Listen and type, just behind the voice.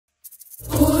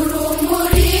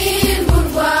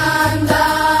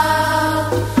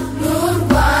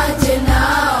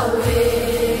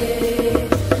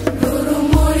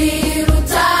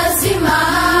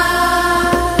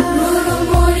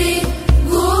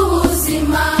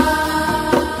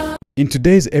In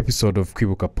today's episode of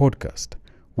Kwibuka Podcast,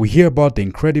 we hear about the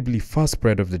incredibly fast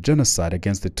spread of the genocide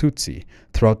against the Tutsi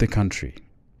throughout the country.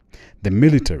 The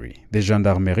military, the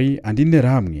gendarmerie, and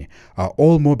Interahamwe are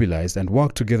all mobilized and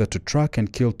work together to track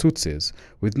and kill Tutsis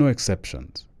with no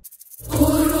exceptions.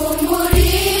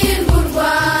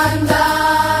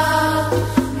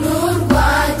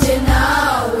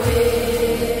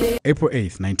 April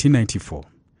 8, 1994.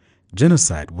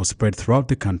 Genocide was spread throughout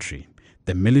the country,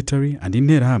 the military and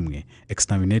Interahamwe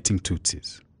exterminating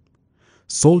Tutsis.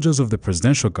 Soldiers of the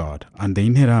Presidential Guard and the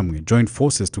Interahamwe joined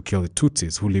forces to kill the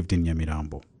Tutsis who lived in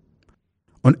Nyamirambo.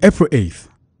 On April 8,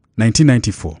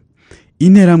 1994,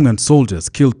 Interahamwe and soldiers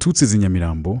killed Tutsis in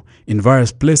Nyamirambo in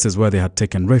various places where they had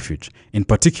taken refuge, in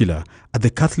particular at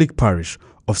the Catholic parish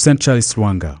of St. Charles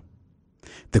Rwanga,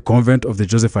 the convent of the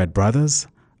Josephite Brothers,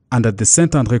 and at the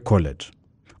St. Andre College.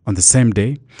 On the same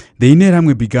day, the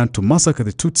Interahamwe began to massacre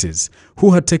the Tutsis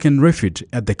who had taken refuge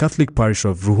at the Catholic parish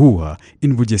of Ruhuha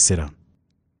in Bugesera.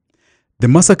 The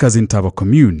massacres in Taba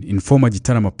commune in former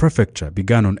Gitarama prefecture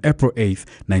began on April 8,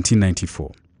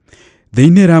 1994. The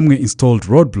Interahamwe installed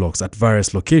roadblocks at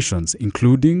various locations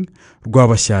including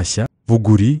Rwabashasha,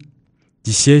 Vuguri,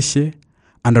 Gisheshe,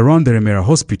 and around the Remera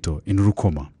Hospital in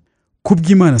Rukoma.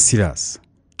 Bizimana Silas,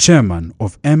 chairman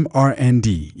of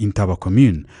MRND in Taba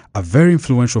commune, a very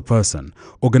influential person,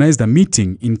 organized a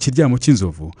meeting in Chidyamo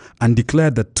Chinzovu and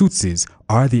declared that Tutsis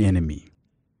are the enemy,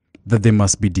 that they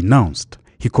must be denounced.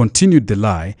 He continued the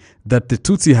lie that the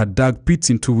Tutsi had dug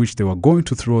pits into which they were going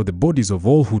to throw the bodies of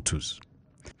all Hutus.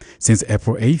 Since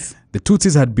April 8th, the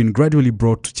Tutsis had been gradually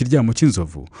brought to Chidyamo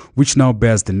Chinzovu, which now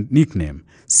bears the nickname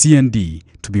CND,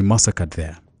 to be massacred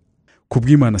there.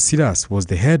 Bizimana Silas was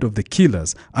the head of the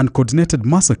killers and coordinated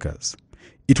massacres.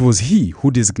 It was he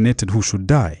who designated who should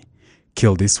die.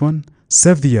 Kill this one,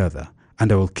 save the other,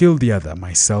 and I will kill the other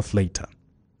myself later.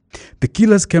 The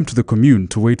killers came to the commune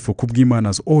to wait for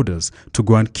Bizimana's orders to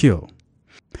go and kill.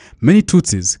 Many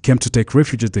Tutsis came to take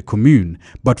refuge at the commune,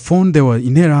 but found there were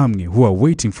Interahamwe who were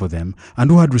waiting for them and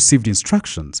who had received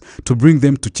instructions to bring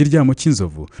them to Chidyamo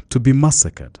Chinzovu to be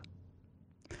massacred.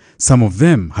 Some of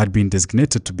them had been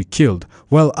designated to be killed,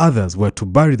 while others were to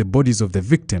bury the bodies of the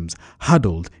victims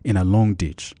huddled in a long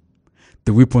ditch.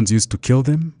 The weapons used to kill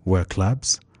them were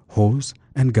clubs, hoes,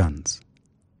 and guns.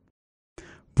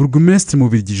 Burgomestre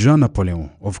mobilized Jean Napoleon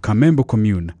of Kamembe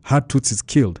commune had Tutsis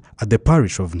killed at the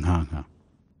parish of Nhanga.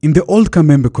 In the old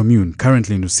Kamembe commune,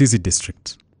 currently in Rusizi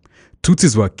district,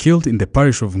 Tutsis were killed in the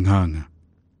parish of Nhanga,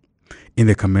 in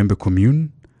the Kamembe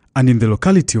commune, and in the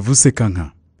locality of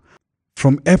Usekanga.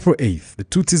 From April 8th, the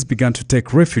Tutsis began to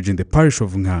take refuge in the parish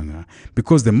of Nhanga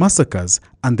because the massacres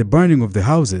and the burning of the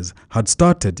houses had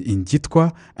started in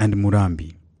Gitwa and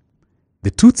Murambi. The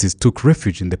Tutsis took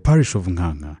refuge in the parish of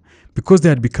Nhanga because they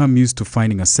had become used to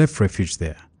finding a safe refuge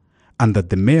there, and that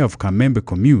the mayor of Kamembe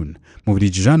commune,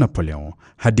 mobilized Jean Napoleon,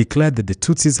 had declared that the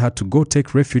Tutsis had to go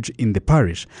take refuge in the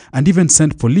parish and even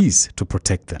sent police to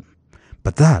protect them.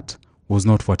 But that was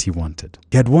not what he wanted.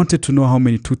 He had wanted to know how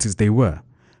many Tutsis they were,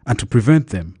 and to prevent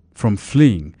them from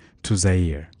fleeing to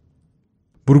Zaire.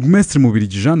 Burgomestre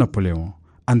mobilized Jean Napoleon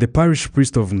and the parish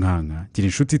priest of Nhanga,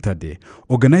 Girishuti Tade,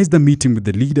 organized a meeting with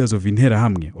the leaders of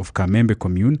Interahamwe of Kamembe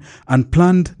commune and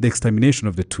planned the extermination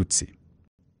of the Tutsi.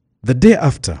 The day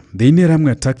after, the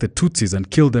Interahamwe attacked the Tutsis and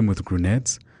killed them with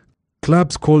grenades,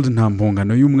 clubs called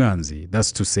Nambongano Yumnganzi,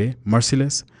 that's to say,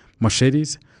 merciless,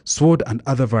 machetes, sword, and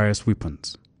other various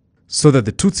weapons. So that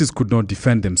the Tutsis could not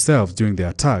defend themselves during the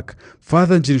attack,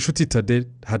 Father Girishuti Tade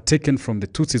had taken from the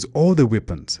Tutsis all the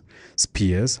weapons,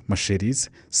 spears, machetes,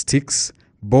 sticks,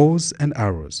 bows, and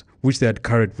arrows, which they had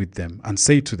carried with them, and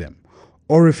said to them,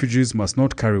 all refugees must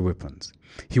not carry weapons.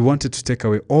 He wanted to take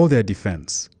away all their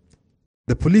defense.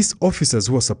 The police officers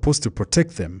who were supposed to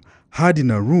protect them had in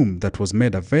a room that was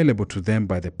made available to them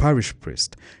by the parish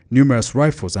priest numerous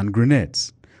rifles and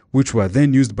grenades, which were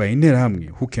then used by Interahamwe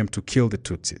who came to kill the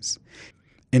Tutsis.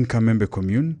 In Kamembe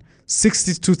commune,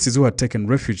 60 Tutsis who had taken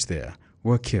refuge there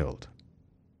were killed.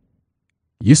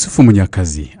 Yusufu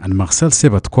Munyakazi and Marcel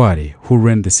Sebatkware, who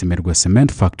ran the Simerwa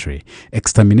cement factory,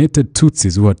 exterminated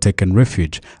Tutsis who had taken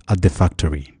refuge at the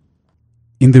factory.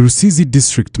 In the Rusizi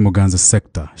district Muganza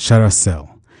sector, Sharasel,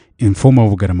 in former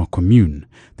Bugarama commune,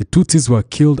 the Tutsis were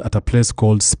killed at a place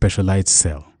called Specialized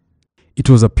Cell. It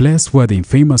was a place where the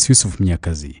infamous Yusuf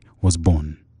Munyakazi was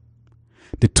born.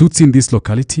 The Tutsi in this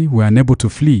locality were unable to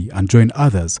flee and join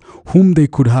others whom they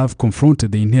could have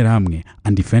confronted the Interahamwe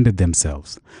and defended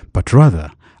themselves, but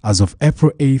rather, as of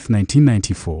April 8,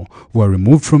 1994, were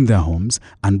removed from their homes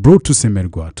and brought to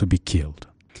Semerwa to be killed.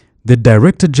 The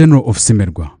Director General of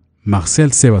Semerwa, Marcel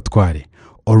Sebatkware,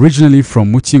 originally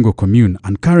from Muchingo commune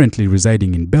and currently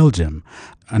residing in Belgium,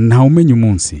 and Naumenyu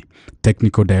Munsi,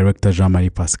 Technical Director Jean-Marie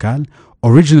Pascal,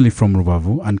 originally from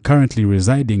Rubavu and currently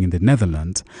residing in the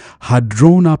Netherlands, had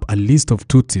drawn up a list of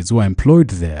Tutsis who are employed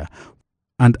there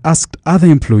and asked other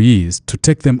employees to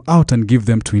take them out and give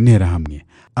them to Interahamwe.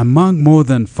 Among more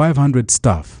than 500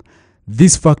 staff,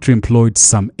 this factory employed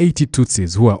some 80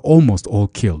 Tutsis who are almost all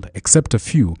killed, except a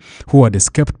few who had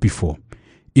escaped before.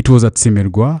 It was at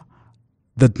Semergwa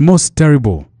that most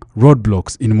terrible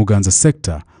roadblocks in Muganza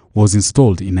sector was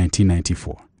installed in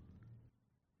 1994.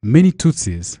 Many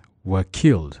Tutsis were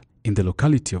killed in the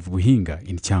locality of Buhinga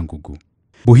in Cyangugu.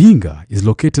 Buhinga is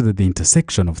located at the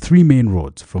intersection of three main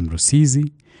roads from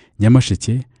Rusizi,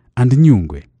 Nyamasheke, and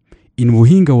Nyungwe. In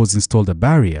Buhinga was installed a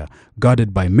barrier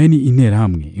guarded by many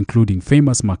Interahamwe, including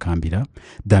famous Makambira,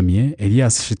 Damien,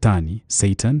 Elias Shitani,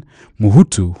 Satan,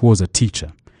 Muhutu, who was a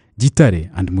teacher,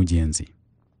 Gitare, and Mujenzi.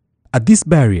 At this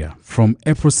barrier, from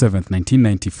April 7,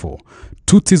 1994,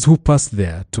 Tutsis who passed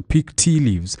there to pick tea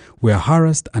leaves were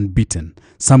harassed and beaten.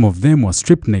 Some of them were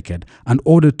stripped naked and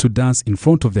ordered to dance in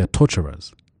front of their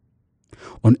torturers.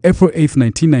 On April 8,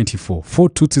 1994, 4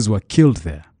 Tutsis were killed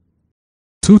there.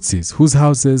 Tutsis whose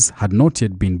houses had not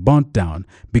yet been burnt down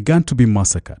began to be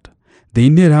massacred. The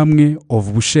Interahamwe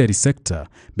of Busheri sector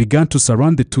began to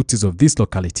surround the Tutsis of this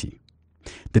locality.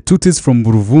 The Tutsis from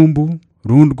Buruvumbu,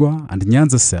 Rundgwa, and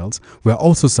Nyanza cells were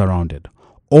also surrounded.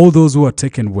 All those who were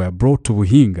taken were brought to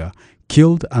Buhinga,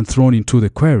 killed and thrown into the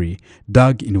quarry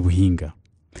dug in Buhinga.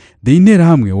 The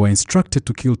Interahamwe were instructed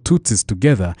to kill Tutsis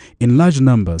together in large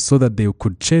numbers so that they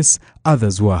could chase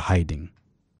others who are hiding.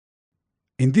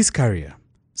 In this career,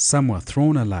 some were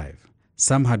thrown alive.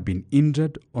 Some had been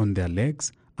injured on their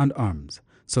legs and arms,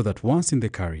 so that once in the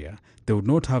career, they would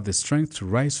not have the strength to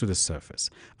rise to the surface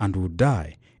and would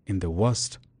die in the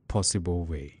worst possible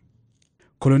way.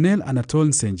 Colonel Anatole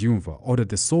Nsengiyumva ordered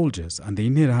the soldiers and the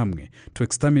Interahamwe to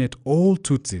exterminate all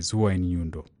Tutsis who were in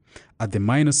Nyundo, at the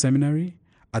minor seminary,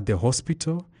 at the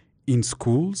hospital, in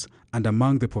schools, and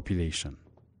among the population.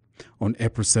 On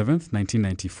April 7,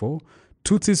 1994,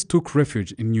 Tutsis took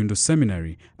refuge in Nyundo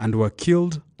Seminary and were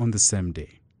killed on the same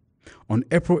day. On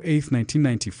April 8,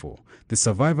 1994, the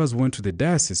survivors went to the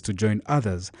diocese to join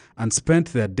others and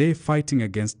spent their day fighting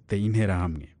against the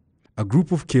Interahamwe. A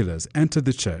group of killers entered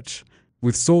the church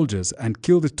with soldiers and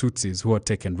killed the Tutsis who had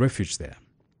taken refuge there.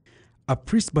 A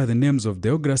priest by the names of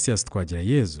Deogracias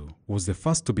Twagirayezu was the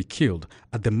first to be killed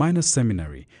at the minor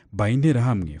seminary by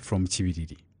Interahamwe from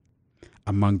Chibiriri.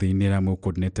 Among the Interahamwe who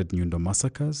coordinated Nyundo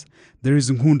massacres, there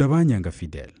is Nkundabanyanga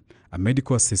Fidel, a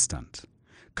medical assistant,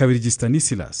 Kabirigi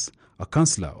Stanislas, a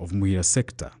councillor of Muhira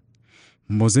sector,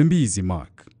 Mozembizi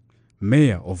Mark,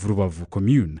 mayor of Rubavu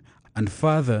commune, and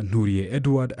Father Nuriye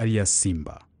Edward alias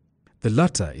Simba. The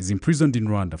latter is imprisoned in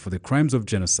Rwanda for the crimes of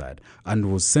genocide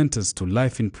and was sentenced to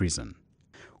life in prison.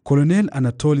 Colonel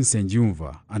Anatole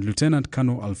Nsengiyumva and Lieutenant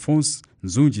Colonel Alphonse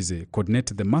Nzungize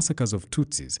coordinated the massacres of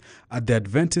Tutsis at the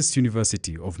Adventist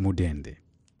University of Mudende.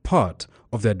 Part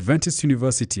of the Adventist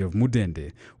University of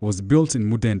Mudende was built in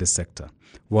Mudende sector,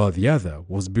 while the other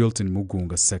was built in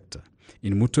Mugunga sector,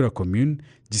 in Mutura commune,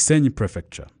 Gisenyi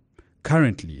prefecture.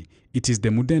 Currently, it is the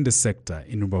Mudende sector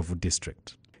in Rubavu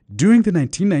district. During the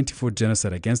 1994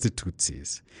 genocide against the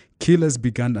Tutsis, killers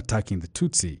began attacking the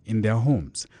Tutsi in their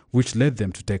homes, which led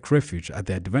them to take refuge at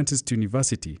the Adventist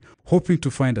University, hoping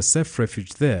to find a safe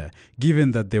refuge there,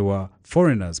 given that there were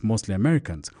foreigners, mostly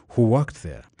Americans, who worked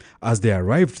there. As they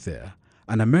arrived there,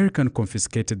 an American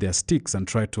confiscated their sticks and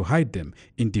tried to hide them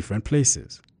in different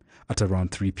places. At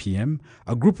around 3 p.m.,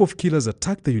 a group of killers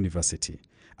attacked the university.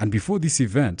 And before this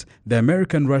event, the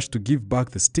American rushed to give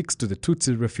back the sticks to the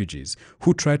Tutsi refugees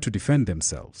who tried to defend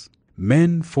themselves.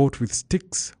 Men fought with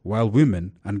sticks, while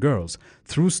women and girls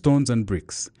threw stones and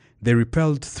bricks. They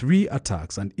repelled 3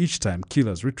 attacks and each time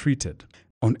killers retreated.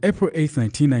 On April 8,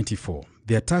 1994,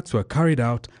 the attacks were carried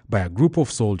out by a group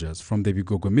of soldiers from the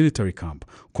Bigogo military camp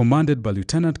commanded by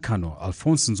Lieutenant Colonel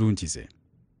Alphonse Nzungize.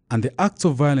 And the acts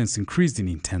of violence increased in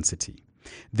intensity.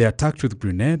 They attacked with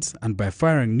grenades and by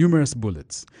firing numerous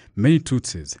bullets, many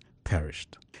Tutsis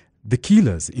perished. The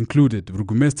killers included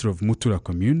Burugumestre of Mutura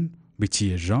commune,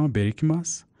 Bichiye Jean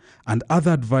Berikmas, and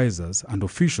other advisors and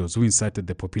officials who incited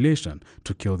the population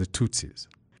to kill the Tutsis.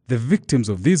 The victims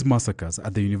of these massacres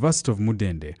at the University of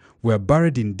Mudende were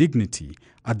buried in dignity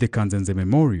at the Kanzenze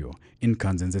Memorial in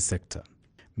Kanzenze sector.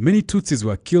 Many Tutsis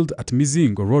were killed at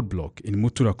Mizingo roadblock in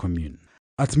Mutura commune.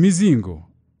 At Mizingo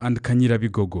and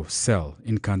Kanyirabigogo cell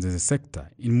in Kanzenze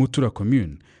sector in Mutura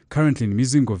commune, currently in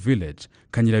Mizingo village,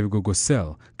 Kanyirabigogo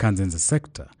cell, Kanzenze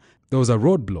sector, there was a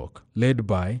roadblock led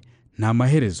by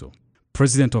Namaherezo,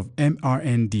 president of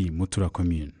MRND Mutura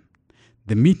Commune.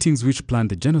 The meetings which planned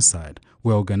the genocide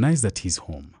were organized at his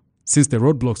home. Since the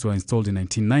roadblocks were installed in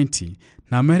 1990,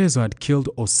 Namarezo had killed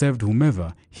or served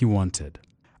whomever he wanted.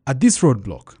 At this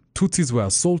roadblock, Tutsis were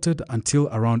assaulted until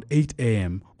around 8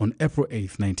 a.m. on April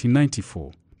 8,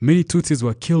 1994. Many Tutsis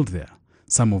were killed there,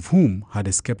 some of whom had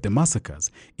escaped the massacres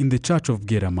in the church of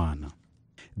Bizimana.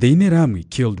 The Interahamwe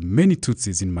killed many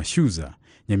Tutsis in Mashuza,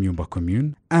 Nyamyumba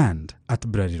Commune, and at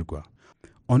Brarirwa.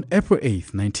 On April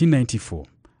 8, 1994,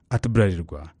 at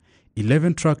Brarirwa,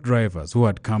 11 truck drivers who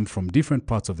had come from different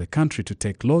parts of the country to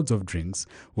take loads of drinks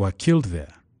were killed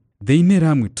there. The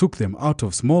Interahamwe took them out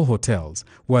of small hotels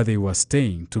where they were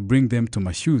staying to bring them to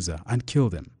Mashuza and kill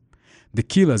them. The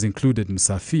killers included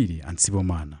Musafiri and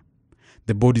Sibomana.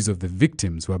 The bodies of the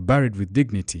victims were buried with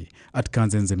dignity at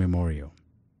Kanzenze Memorial.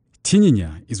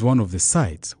 Tinyinya is one of the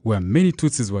sites where many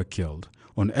Tutsis were killed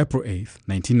on April 8,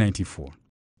 1994.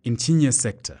 In Tinyinya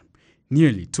sector,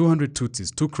 nearly 200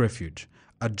 Tutsis took refuge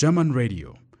at German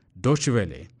radio, Deutsche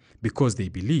Welle, because they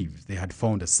believed they had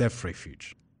found a safe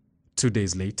refuge. 2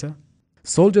 days later,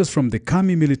 soldiers from the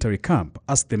Kami military camp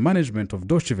asked the management of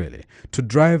Deutsche Welle to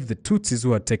drive the Tutsis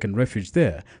who had taken refuge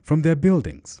there from their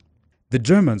buildings. The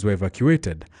Germans were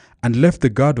evacuated and left the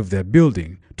guard of their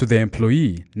building to the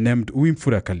employee named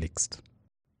Uwimfura Calixte.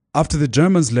 After the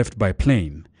Germans left by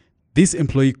plane, this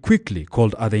employee quickly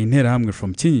called other Interahamwe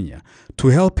from Tinyinya to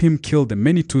help him kill the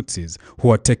many Tutsis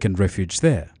who had taken refuge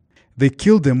there. They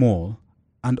killed them all,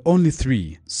 and only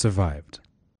 3 survived.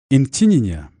 In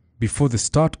Tinyinya, before the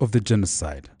start of the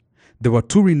genocide, there were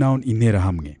 2 renowned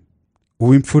Interahamwe,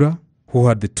 Uwimfura, who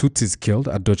had the Tutsis killed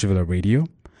at Deutsche Welle Radio,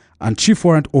 and Chief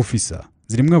Warrant Officer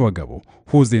Nzirimwabagabo,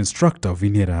 who was the instructor of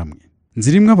Interahamwe.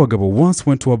 Nzirimwabagabo once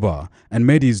went to a bar and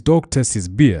made his dog test his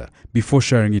beer before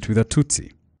sharing it with a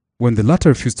Tutsi. When the latter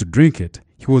refused to drink it,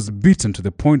 he was beaten to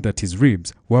the point that his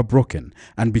ribs were broken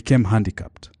and became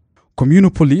handicapped. Communal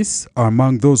police are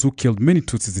among those who killed many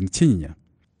Tutsis in Tinyinya.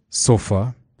 So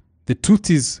far, the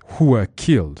Tutsis who were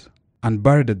killed and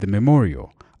buried at the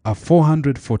memorial are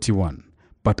 441,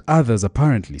 but others,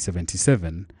 apparently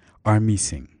 77, are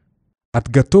missing. At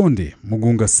Gatonde,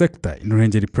 Mugunga sector in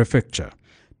Ruhengeri prefecture,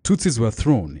 Tutsis were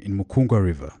thrown in Mukungwa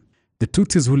River. The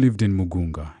Tutsis who lived in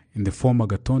Mugunga, in the former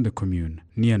Gatonde commune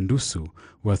near Ndusu,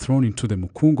 were thrown into the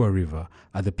Mukungwa River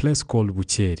at the place called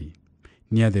Bucheri,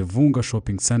 near the Vunga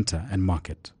shopping center and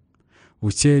market.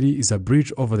 Bucheri is a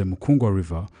bridge over the Mukungwa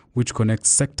River which connects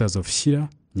sectors of Shira,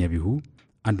 Nyabihu,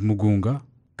 and Mugunga,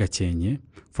 Gachenye.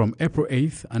 From April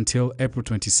 8th until April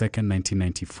 22nd,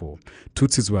 1994,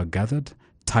 Tutsis were gathered,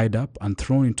 tied up, and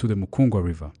thrown into the Mukungwa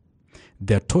River.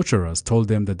 Their torturers told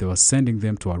them that they were sending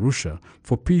them to Arusha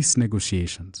for peace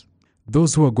negotiations.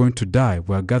 Those who were going to die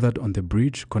were gathered on the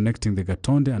bridge connecting the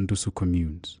Gatonde and Dusu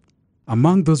communes.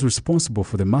 Among those responsible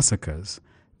for the massacres,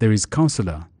 there is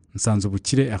Councillor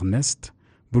Nsanzobukire Ernest,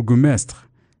 Burgomestre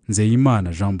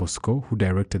Nzeyimana Jean Bosco, who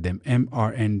directed the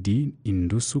MRND in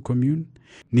Dusu commune,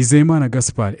 Nizeyimana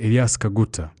Gaspar Elias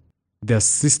Kaguta, the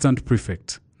Assistant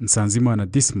Prefect Nsanzimana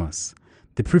Dismas,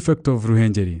 the Prefect of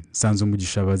Ruhengeri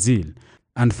Nsanzumugisha Bazil,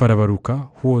 and Farabaruka,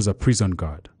 who was a prison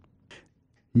guard.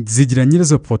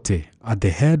 Nzigiranyirazo Prote at the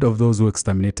head of those who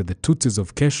exterminated the Tutsis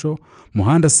of Kesho,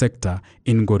 Muhanda sector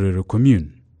in Ngororero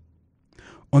commune.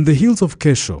 On the hills of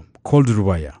Kesho, called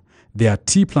Rubaya, there are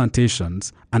tea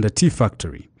plantations and a tea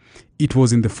factory. It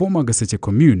was in the former Gaseche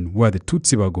commune where the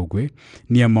Tutsi Bagogwe,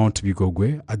 near Mount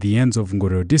Bigogwe at the ends of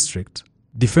Ngororero district,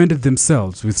 defended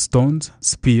themselves with stones,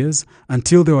 spears,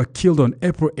 until they were killed on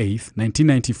April 8,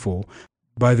 1994,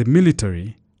 by the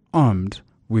military armed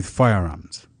with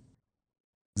firearms.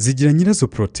 Zigiranyirazo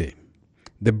Prote,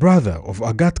 the brother of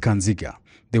Agathe Kanziga,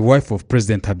 the wife of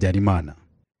President Habyarimana.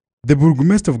 The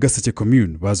Burgomestre of Gaseche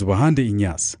commune was Wahande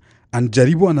Inyas, and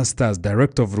Jaribu Anastas,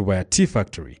 director of Rubaya Tea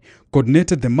Factory,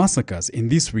 coordinated the massacres in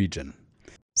this region.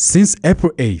 Since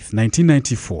April 8,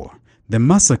 1994, the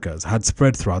massacres had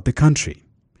spread throughout the country.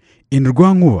 In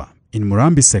Rugwanguwa, in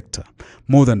Murambi sector,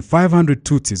 more than 500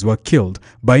 Tutsis were killed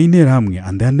by Interahamwe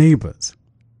and their neighbors.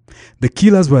 The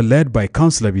killers were led by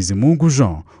Councillor Bizimungu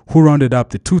Jean, who rounded up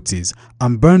the Tutsis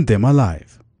and burned them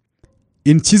alive.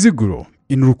 In Chiziguro,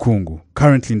 in Rukungu,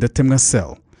 currently in the Temga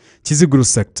cell, Chiziguro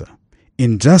sector,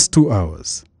 in just 2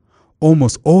 hours,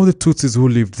 almost all the Tutsis who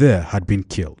lived there had been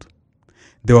killed.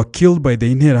 They were killed by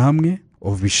the Interahamwe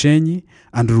of Bishenyi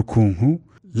and Rukungu,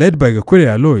 led by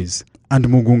Gakwere Alois and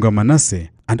Mugunga Manase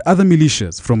and other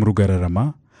militias from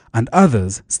Rugararama, and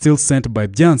others still sent by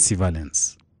Byansi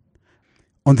Valence.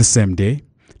 On the same day,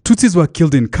 Tutsis were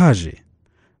killed in Kaje,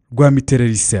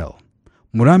 Gwamitereri cell,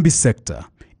 Murambi sector,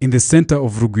 in the center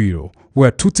of Rugwiro,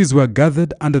 where Tutsis were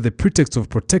gathered under the pretext of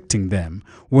protecting them,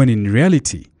 when in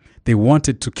reality, they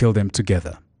wanted to kill them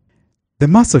together. The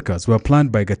massacres were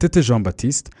planned by Gatete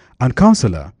Jean-Baptiste and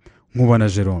councillor Ngubana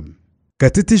Jerome.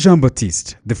 Gatete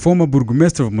Jean-Baptiste, the former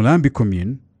burgomaster of Mulambi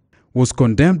commune, was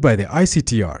condemned by the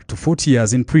ICTR to 40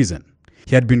 years in prison.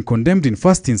 He had been condemned in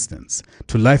first instance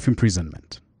to life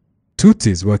imprisonment.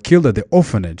 Tutsis were killed at the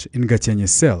orphanage in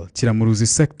Gatyanyesel, Chiramuruzi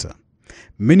sector.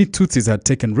 Many Tutsis had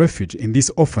taken refuge in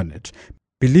this orphanage,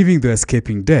 believing they were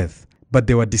escaping death, but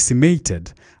they were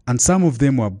decimated, and some of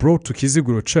them were brought to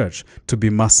Kiziguro Church to be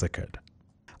massacred.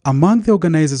 Among the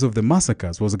organizers of the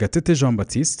massacres was Gatete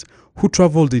Jean-Baptiste, who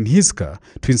traveled in his car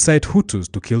to incite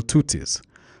Hutus to kill Tutsis,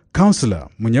 Councillor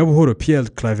Munyabuhoro Pierre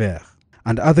Claver,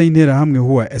 and other Interahamwe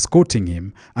who were escorting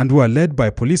him and who were led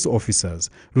by police officers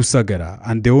Rusagara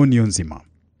and Deo Niyonzima.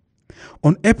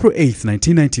 On April 8,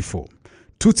 1994,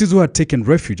 Tutsis who had taken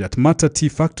refuge at Mata Tea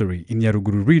Factory in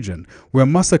Nyaruguru region were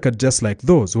massacred just like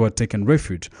those who had taken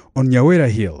refuge on Nyawera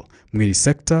Hill, Mwiri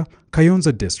sector,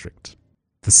 Kayonza district.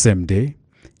 The same day,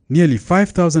 nearly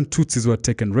 5,000 Tutsis who had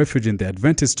taken refuge in the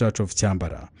Adventist Church of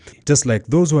Chambara, just like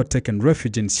those who had taken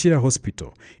refuge in Shira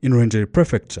Hospital in Rwengeri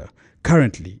Prefecture,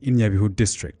 currently in Nyabihu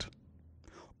district.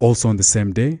 Also on the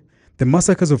same day, the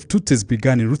massacres of Tutsis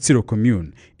began in Rutsiro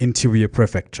commune in Chibuye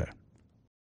Prefecture.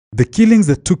 The killings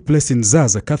that took place in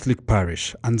Zaza Catholic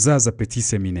Parish and Zaza Petit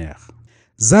Seminaire.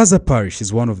 Zaza Parish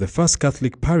is one of the first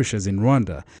Catholic parishes in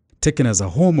Rwanda taken as a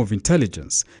home of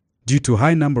intelligence due to a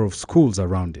high number of schools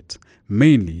around it,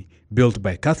 mainly built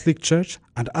by Catholic Church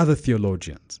and other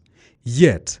theologians.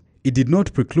 Yet, it did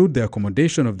not preclude the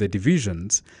accommodation of the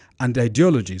divisions and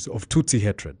ideologies of Tutsi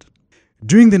hatred.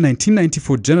 During the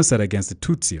 1994 genocide against the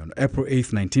Tutsi on April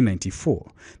 8,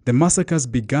 1994, the massacres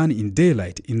began in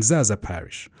daylight in Zaza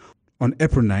Parish. On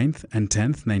April 9th and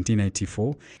 10th,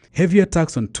 1994, heavy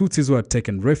attacks on Tutsis who had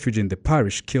taken refuge in the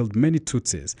parish killed many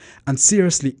Tutsis and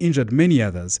seriously injured many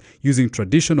others using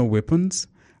traditional weapons,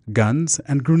 guns,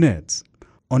 and grenades.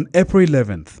 On April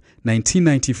 11th,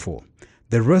 1994,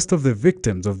 the rest of the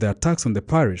victims of the attacks on the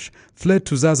parish fled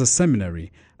to Zaza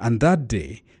Seminary, and that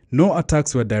day, no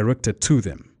attacks were directed to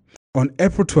them. On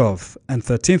April 12th and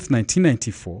 13th,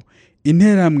 1994,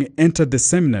 Interahamwe entered the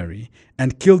seminary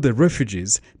and killed the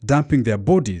refugees, dumping their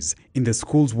bodies in the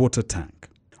school's water tank.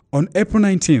 On April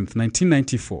 19th,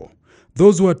 1994,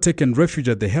 those who had taken refuge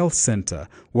at the health center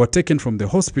were taken from the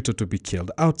hospital to be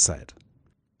killed outside.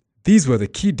 These were the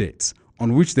key dates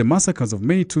on which the massacres of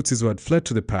many Tutsis who had fled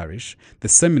to the parish, the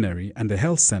seminary, and the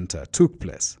health center took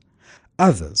place.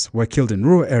 Others were killed in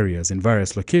rural areas in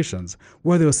various locations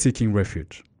where they were seeking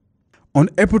refuge. On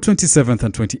April 27th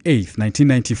and 28th,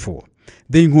 1994,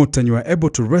 the Inkotanyi were able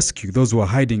to rescue those who were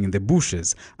hiding in the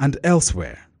bushes and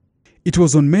elsewhere. It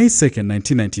was on May 2nd,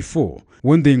 1994,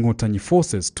 when the Inkotanyi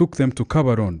forces took them to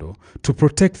Kabarondo to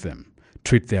protect them,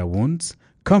 treat their wounds,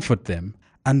 comfort them,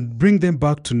 and bring them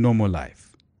back to normal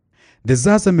life. The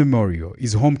Zaza Memorial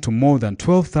is home to more than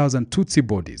 12,000 Tutsi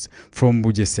bodies from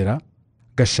Bugesera,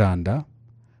 Gashanda,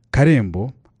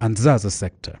 Karembo, and Zaza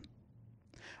sector.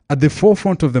 At the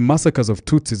forefront of the massacres of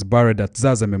Tutsis buried at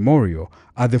Zaza Memorial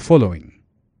are the following: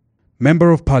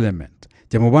 Member of Parliament,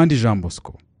 Jamubandi Jean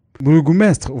Bosco,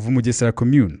 Burugumestre of Mugesera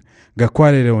Commune,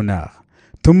 Gakware Leonard,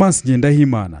 Thomas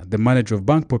Ngendahimana, the manager of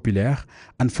Banque Populaire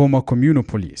and former communal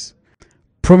police.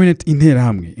 Prominent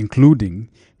Interahamwe including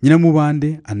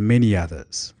Nyiramubande and many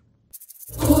others.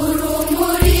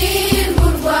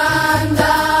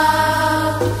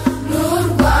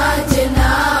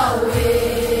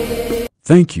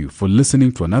 Thank you for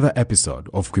listening to another episode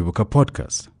of Kwibuka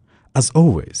Podcast. As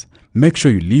always, make sure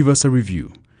you leave us a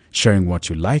review, sharing what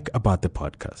you like about the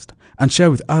podcast, and share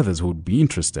with others who would be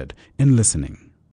interested in listening.